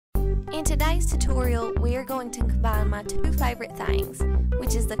In today's tutorial, we are going to combine my two favorite things,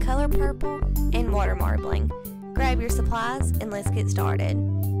 which is the color purple and water marbling. Grab your supplies and let's get started.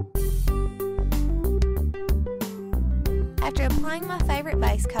 After applying my favorite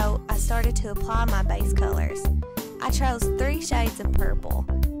base coat, I started to apply my base colors. I chose 3 shades of purple.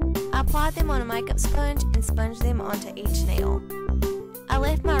 I applied them on a makeup sponge and sponged them onto each nail. I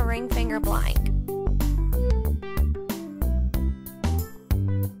left my ring finger blank.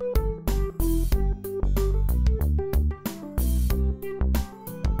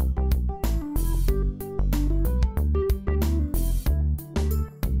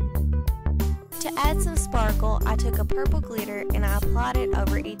 To add some sparkle, I took a purple glitter and I applied it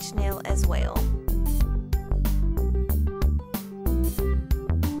over each nail as well.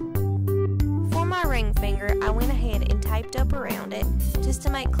 For my ring finger, I went ahead and taped up around it just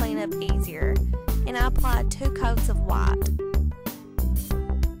to make cleanup easier, and I applied 2 coats of white.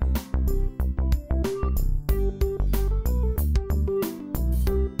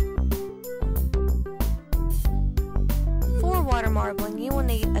 For water marbling, you will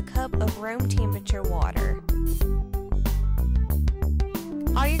need a cup of room temperature water.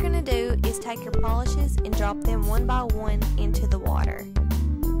 All you're going to do is take your polishes and drop them one by one into the water.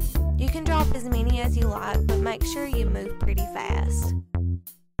 You can drop as many as you like, but make sure you move pretty fast.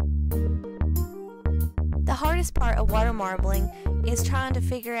 The hardest part of water marbling is trying to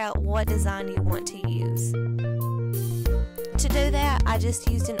figure out what design you want to use. To do that, I just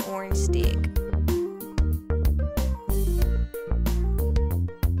used an orange stick.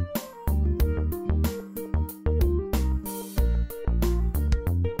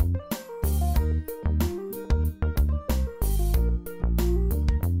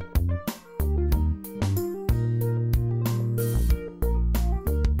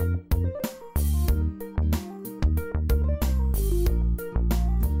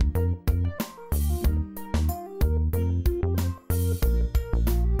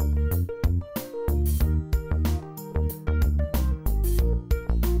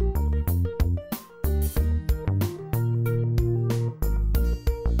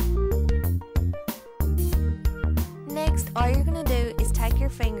 All you're going to do is take your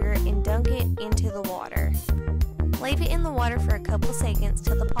finger and dunk it into the water. Leave it in the water for a couple seconds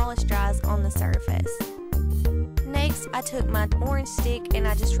till the polish dries on the surface. Next, I took my orange stick and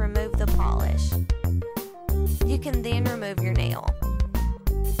I just removed the polish. You can then remove your nail.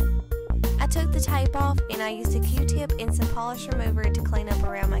 I took the tape off and I used a Q-tip and some polish remover to clean up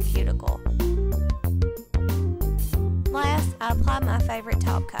around my cuticle. Last, I applied my favorite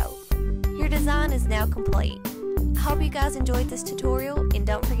top coat. Your design is now complete. I hope you guys enjoyed this tutorial, and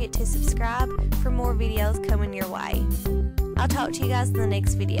don't forget to subscribe for more videos coming your way. I'll talk to you guys in the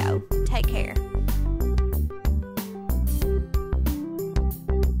next video. Take care.